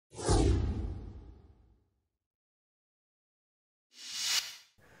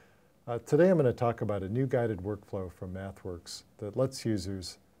Today I'm going to talk about a new guided workflow from MathWorks that lets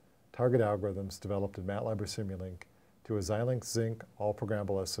users target algorithms developed in MATLAB or Simulink to a Xilinx Zynq All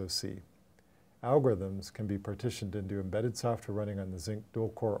Programmable SoC. Algorithms can be partitioned into embedded software running on the Zynq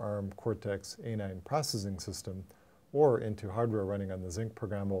dual-core ARM Cortex A9 processing system or into hardware running on the Zynq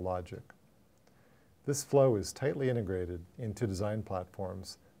programmable logic. This flow is tightly integrated into design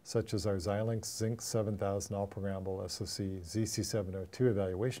platforms such as our Xilinx Zynq-7000 All Programmable SoC ZC702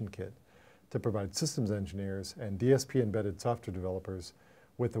 evaluation kit to provide systems engineers and DSP embedded software developers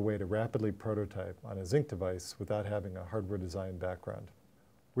with a way to rapidly prototype on a Zynq device without having a hardware design background.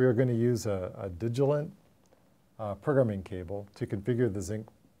 We are going to use a Digilent programming cable to configure the Zynq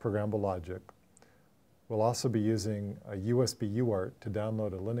programmable logic. We'll also be using a USB UART to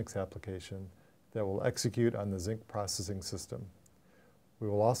download a Linux application that will execute on the Zynq processing system. We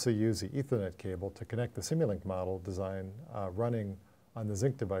will also use the Ethernet cable to connect the Simulink model design running on the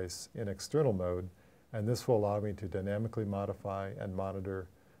Zynq device in external mode, and this will allow me to dynamically modify and monitor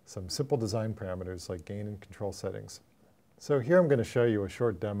some simple design parameters like gain and control settings. So here I'm going to show you a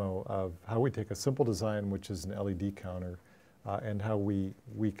short demo of how we take a simple design, which is an LED counter, and how we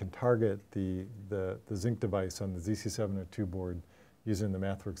can target the Zynq device on the ZC702 board using the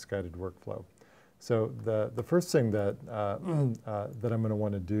MathWorks guided workflow. So the first thing that I'm going to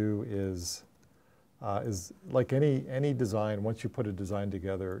want to do is like any design, once you put a design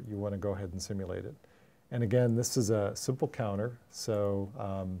together, you want to go ahead and simulate it. And again, this is a simple counter. So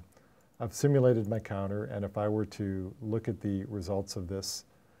I've simulated my counter, and if I were to look at the results of this,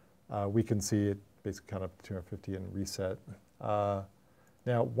 we can see it basically count up to 250 and reset.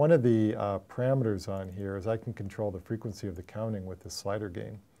 Now, one of the parameters on here is I can control the frequency of the counting with the slider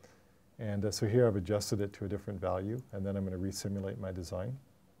gain. And so here I've adjusted it to a different value, and then I'm going to resimulate my design.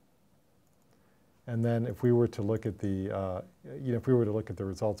 And then if we were to look at the, if we were to look at the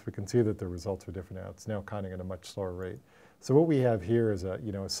results, we can see that the results are different now. It's now counting at a much slower rate. So what we have here is a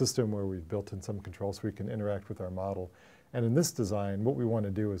system where we've built in some controls so we can interact with our model. And in this design, what we want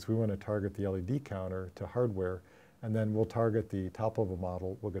to do is we want to target the LED counter to hardware, and then we'll target the top-level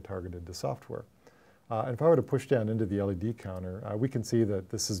model will get targeted to software. And if I were to push down into the LED counter, we can see that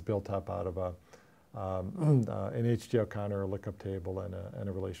this is built up out of an HDL counter, a lookup table, and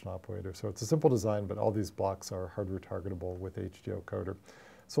a relational operator. So it's a simple design, but all these blocks are hardware targetable with HDL coder.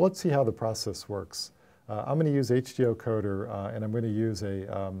 So let's see how the process works. I'm going to use HDL coder, and I'm going to use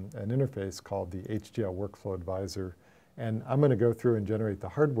an interface called the HDL Workflow Advisor. And I'm going to go through and generate the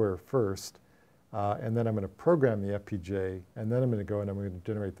hardware first, and then I'm going to program the FPGA, and then I'm going to go and I'm going to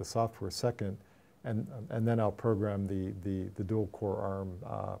generate the software second. And then I'll program the dual-core ARM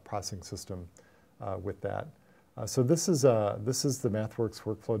processing system with that. So this is the MathWorks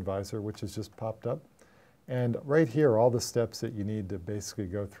Workflow Advisor, which has just popped up. And right here are all the steps that you need to basically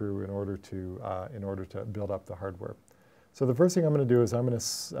go through in order to build up the hardware. So the first thing I'm going to do is I'm going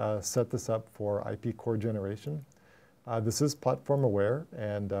to set this up for IP core generation. This is platform aware,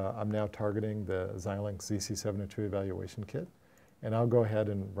 and I'm now targeting the Xilinx ZC702 evaluation kit. And I'll go ahead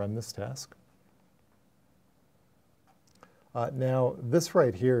and run this task. Now, this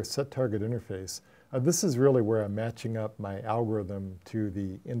right here, set target interface, this is really where I'm matching up my algorithm to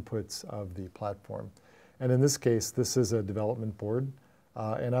the inputs of the platform. And in this case, this is a development board,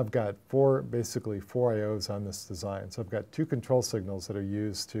 and I've got basically four IOs on this design. So I've got two control signals that are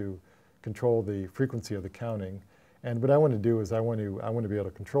used to control the frequency of the counting. And what I want to do is I want to be able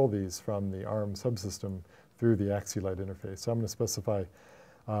to control these from the ARM subsystem through the AxiLite interface. So I'm going to specify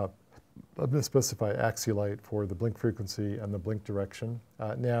AxiLite for the blink frequency and the blink direction.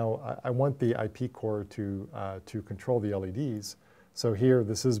 Now, I want the IP core to control the LEDs. So here,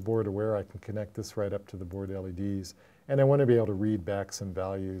 this is board aware. I can connect this right up to the board LEDs. And I want to be able to read back some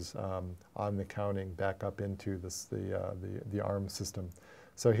values on the counting back up into the ARM system.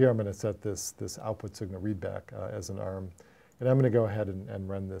 So here I'm going to set this output signal readback as an ARM. And I'm going to go ahead and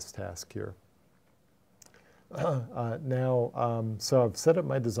run this task here. So I've set up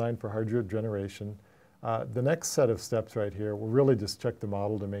my design for hardware generation. The next set of steps right here will really just check the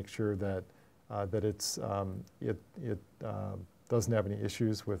model to make sure that it doesn't have any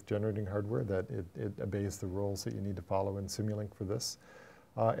issues with generating hardware, that it obeys the rules that you need to follow in Simulink for this.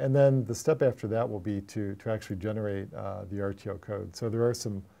 And then the step after that will be to actually generate the RTL code. So there are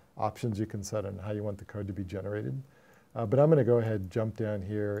some options you can set on how you want the code to be generated. But I'm going to go ahead, jump down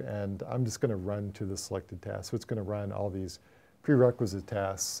here, and I'm just going to run to the selected task. So it's going to run all these prerequisite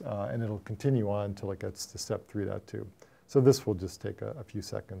tasks, and it'll continue on until it gets to step 3.2. So this will just take a few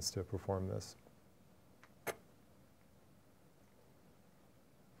seconds to perform this.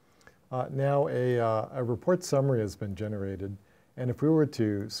 Now a report summary has been generated, And if we were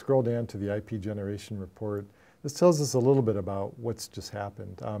to scroll down to the IP generation report, this tells us a little bit about what's just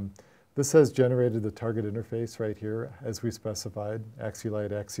happened. This has generated the target interface right here, as we specified,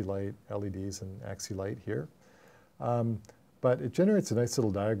 AxiLight, AxiLight, LEDs, and AxiLight here. But it generates a nice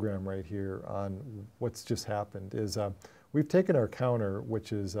little diagram right here on what's just happened. We've taken our counter,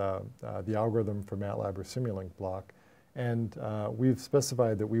 which is the algorithm for MATLAB or Simulink block, and we've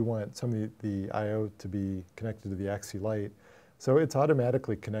specified that we want some of the I/O to be connected to the AxiLight. So it's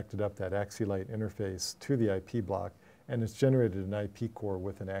automatically connected up that AxiLight interface to the IP block, and it's generated an IP core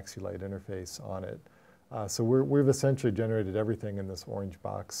with an AxiLight interface on it. So we've essentially generated everything in this orange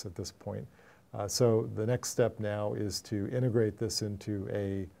box at this point. So the next step now is to integrate this into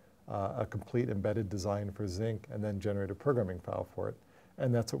a complete embedded design for Zynq and then generate a programming file for it.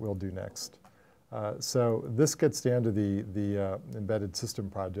 And that's what we'll do next. So this gets down to the embedded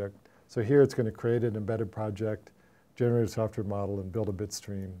system project. So here it's going to create an embedded project, generate a software model, and build a bit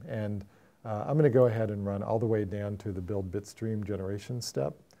stream. And I'm going to go ahead and run all the way down to the build bit stream generation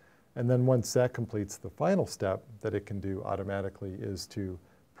step. And then once that completes, the final step that it can do automatically is to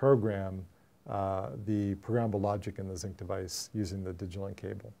program the programmable logic in the Zynq device using the digital link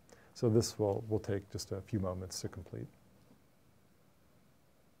cable. So this will take just a few moments to complete.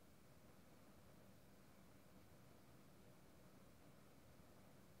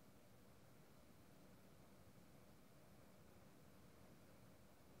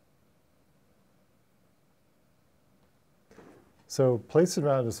 So place and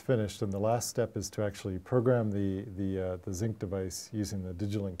route is finished, and the last step is to actually program the Zynq device using the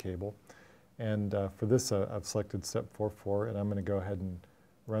digital link cable. And for this, I've selected step 4.4, and I'm going to go ahead and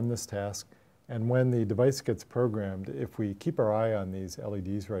run this task. And when the device gets programmed, if we keep our eye on these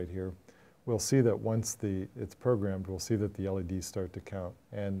LEDs right here, we'll see that once it's programmed, we'll see that the LEDs start to count.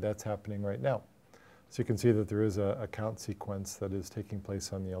 And that's happening right now. So you can see that there is a count sequence that is taking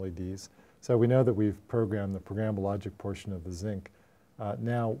place on the LEDs. So we know that we've programmed the programmable logic portion of the Zynq.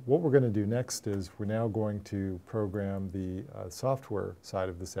 Now, what we're going to do next is we're now going to program the software side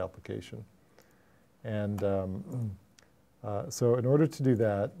of this application. And so in order to do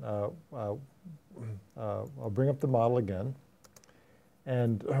that, I'll bring up the model again.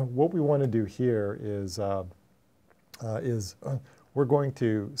 And what we want to do here is we're going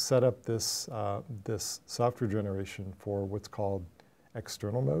to set up this, this software generation for what's called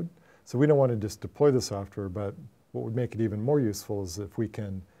external mode. So we don't want to just deploy the software, but what would make it even more useful is if we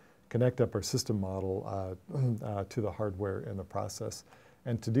can connect up our system model to the hardware in the process.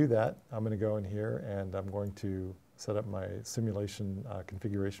 And to do that, I'm going to go in here and I'm going to set up my simulation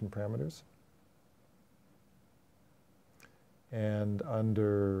configuration parameters. And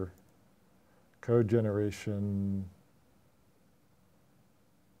under code generation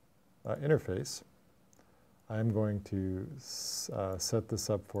interface, I'm going to set this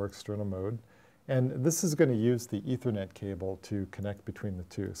up for external mode. And this is going to use the Ethernet cable to connect between the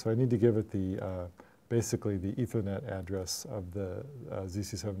two. So I need to give it basically the Ethernet address of the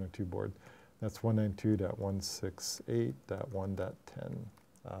ZC702 board. That's 192.168.1.10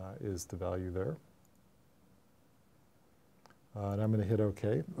 is the value there. And I'm going to hit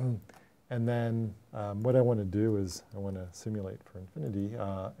OK. And then what I want to do is I want to simulate for infinity.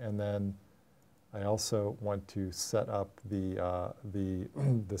 And then I also want to set up the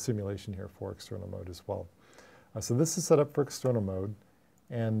simulation here for external mode as well. So this is set up for external mode.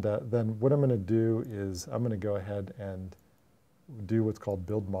 And then what I'm going to do is I'm going to go ahead and do what's called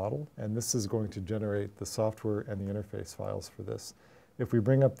build model. And this is going to generate the software and the interface files for this. If we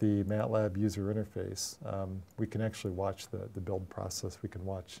bring up the MATLAB user interface, we can actually watch the build process. We can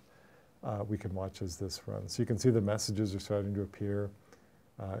watch as this runs. So you can see the messages are starting to appear.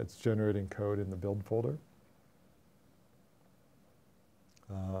 It's generating code in the build folder.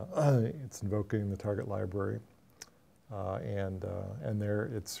 It's invoking the target library. And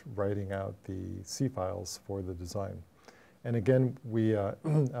there it's writing out the C files for the design. And again,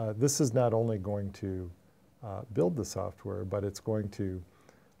 this is not only going to build the software, but it's going to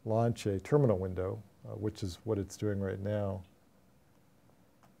launch a terminal window, which is what it's doing right now.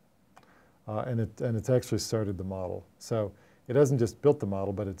 And it's actually started the model. So it hasn't just built the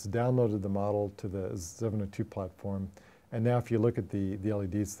model, but it's downloaded the model to the 702 platform. And now if you look at the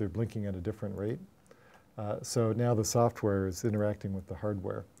LEDs, they're blinking at a different rate. So now the software is interacting with the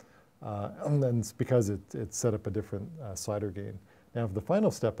hardware. And it's because it's set up a different slider gain. Now the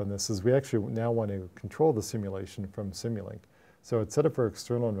final step on this is we actually now want to control the simulation from Simulink. So it's set up for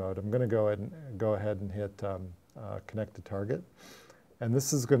external mode. I'm going to go ahead and hit connect to target. And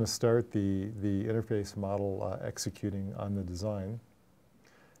this is going to start the interface model executing on the design.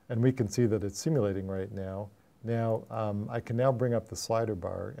 And we can see that it's simulating right now. Now, I can now bring up the slider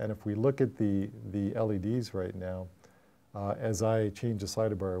bar, and if we look at the LEDs right now, as I change the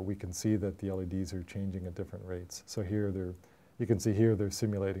slider bar, we can see that the LEDs are changing at different rates. So here you can see here they're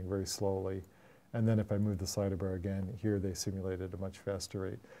simulating very slowly. And then if I move the slider bar again, here they simulate at a much faster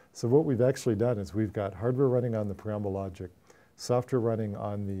rate. So what we've actually done is we've got hardware running on the programmable logic, software running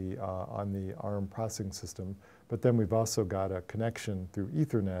on the ARM processing system, but then we've also got a connection through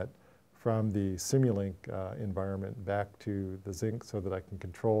Ethernet from the Simulink environment back to the Zynq so that I can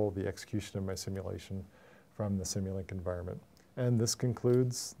control the execution of my simulation from the Simulink environment. And this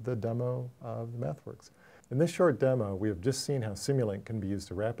concludes the demo of the MathWorks. In this short demo, we have just seen how Simulink can be used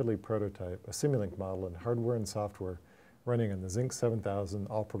to rapidly prototype a Simulink model in hardware and software running on the Zynq-7000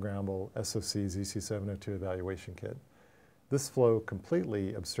 All Programmable SoC ZC702 evaluation kit. This flow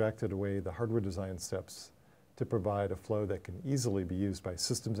completely abstracted away the hardware design steps to provide a flow that can easily be used by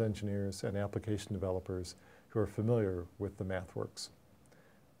systems engineers and application developers who are familiar with the MathWorks.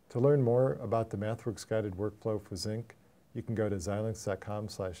 To learn more about the MathWorks guided workflow for Zynq, you can go to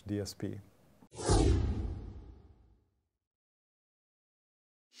xilinx.com/DSP.